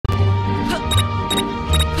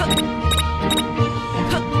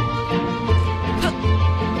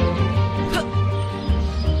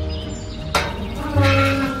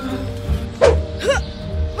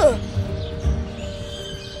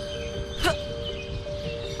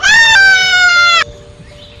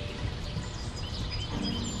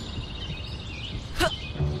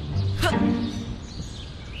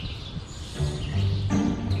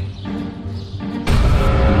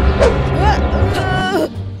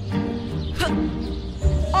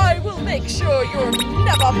you'll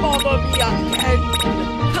never bother me again.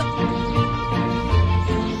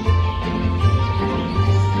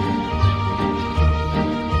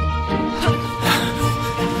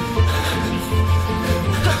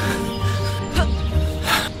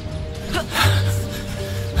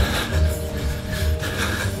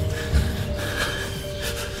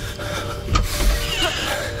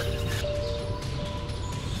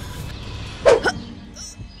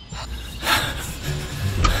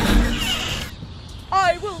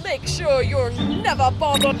 I will make sure you're never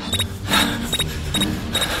bothered.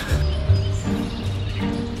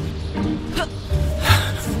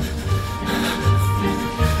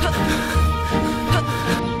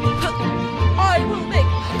 I will make...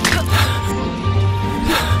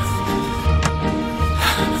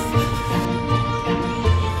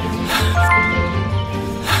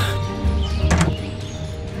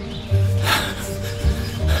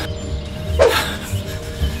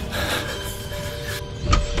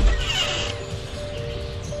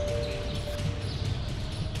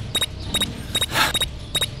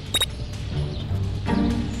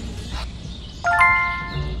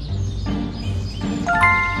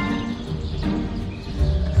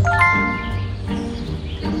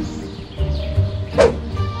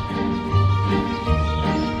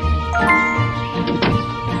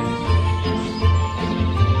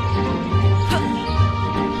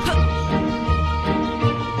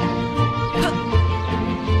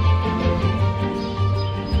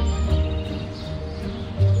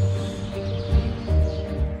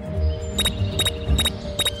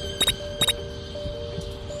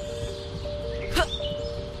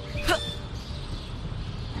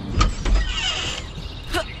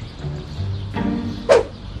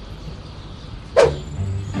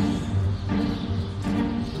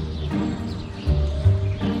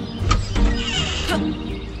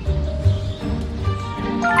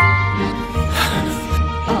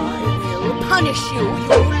 Punish you, you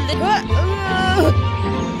little...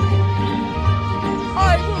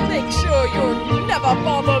 I will make sure you'll never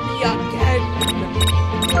bother me again.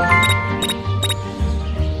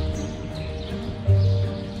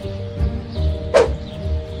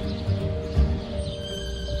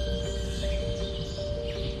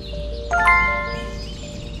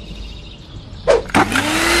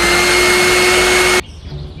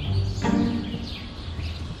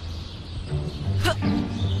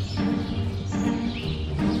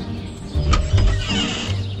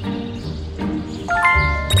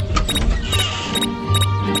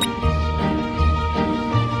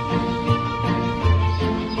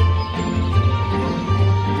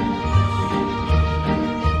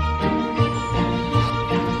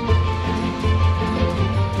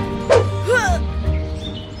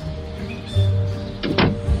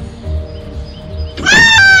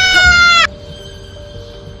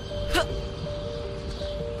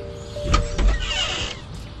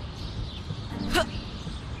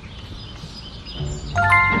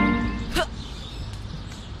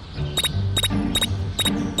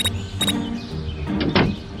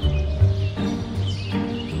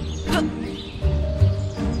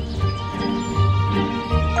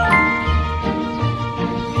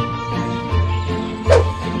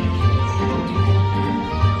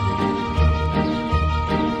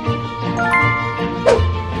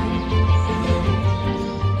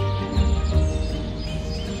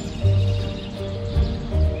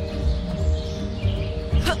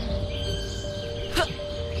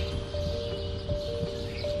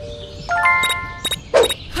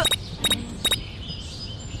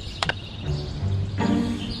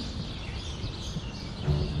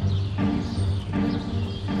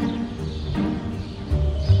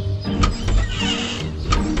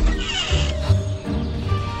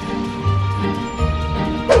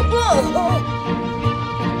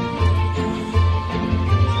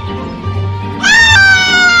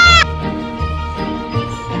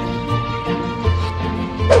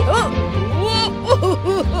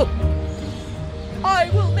 I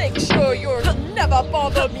will make sure you'll never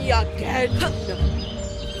bother me again.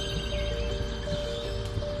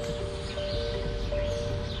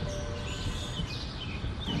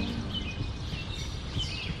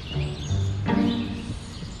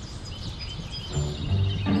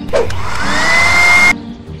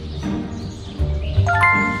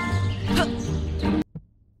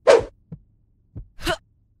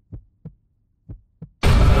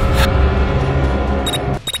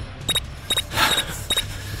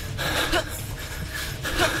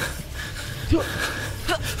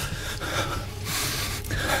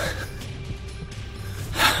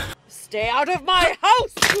 Stay out of my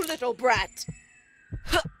house, you little brat!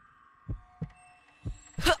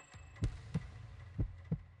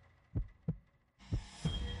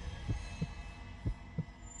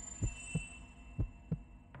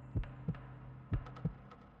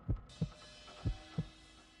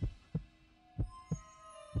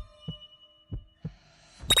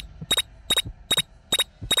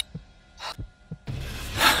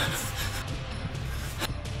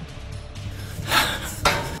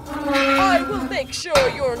 make sure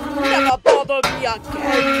you never bother me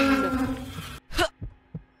again.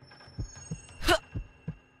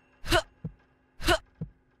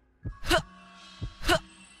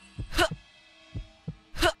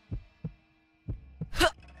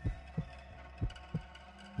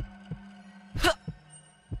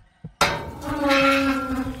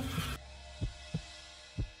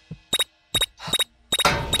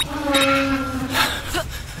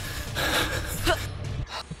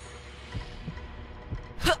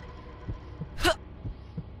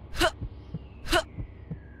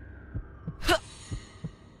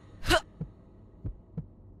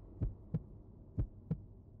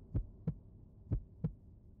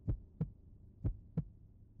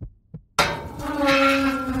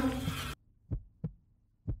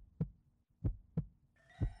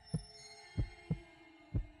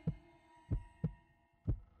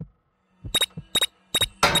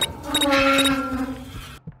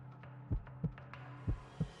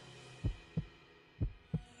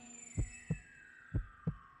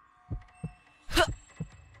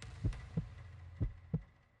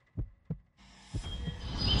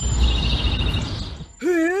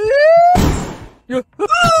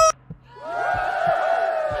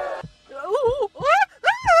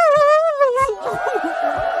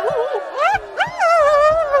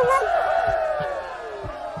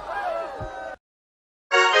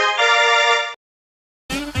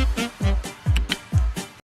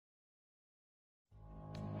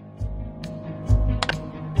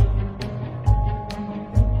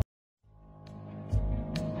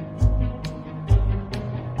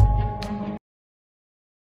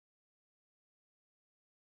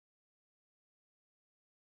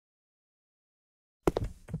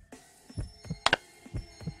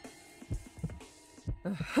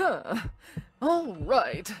 All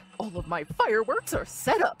right, all of my fireworks are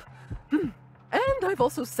set up. And I've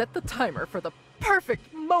also set the timer for the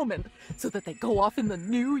perfect moment so that they go off in the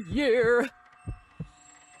new year.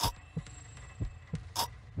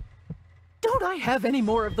 Don't I have any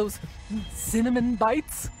more of those cinnamon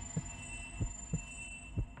bites?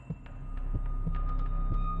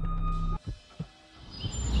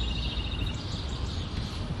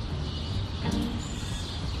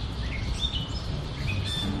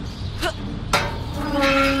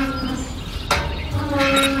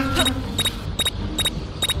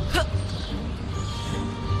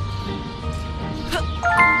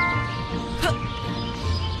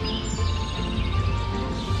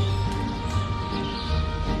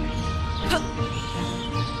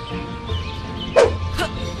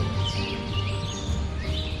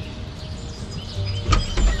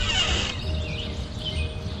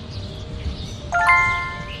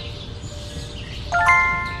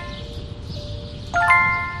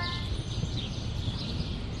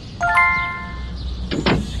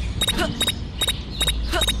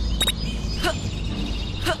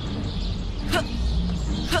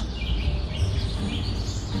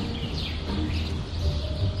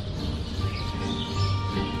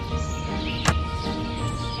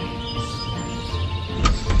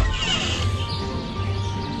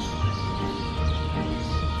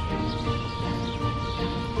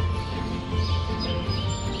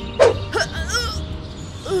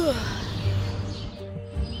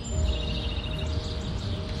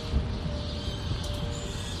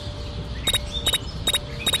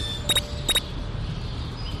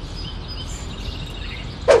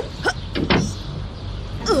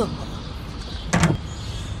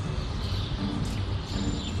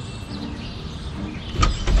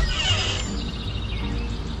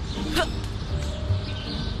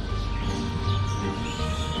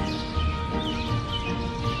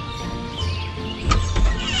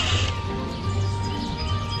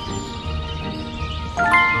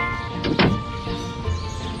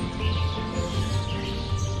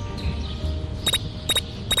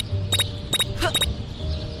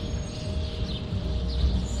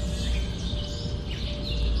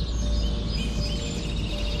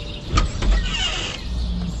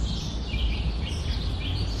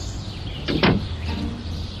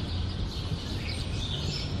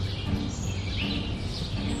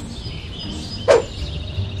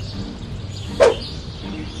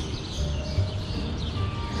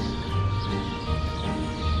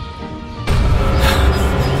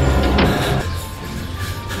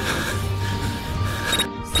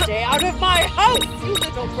 Stay out of my house, you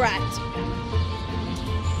little brat!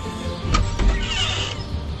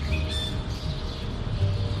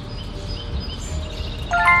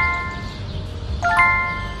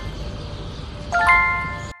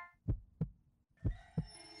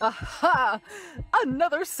 Aha!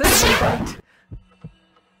 Another cinnamon bite!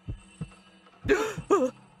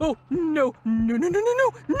 Oh, no, no, no, no,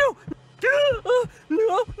 no, no, no,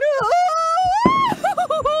 no, no!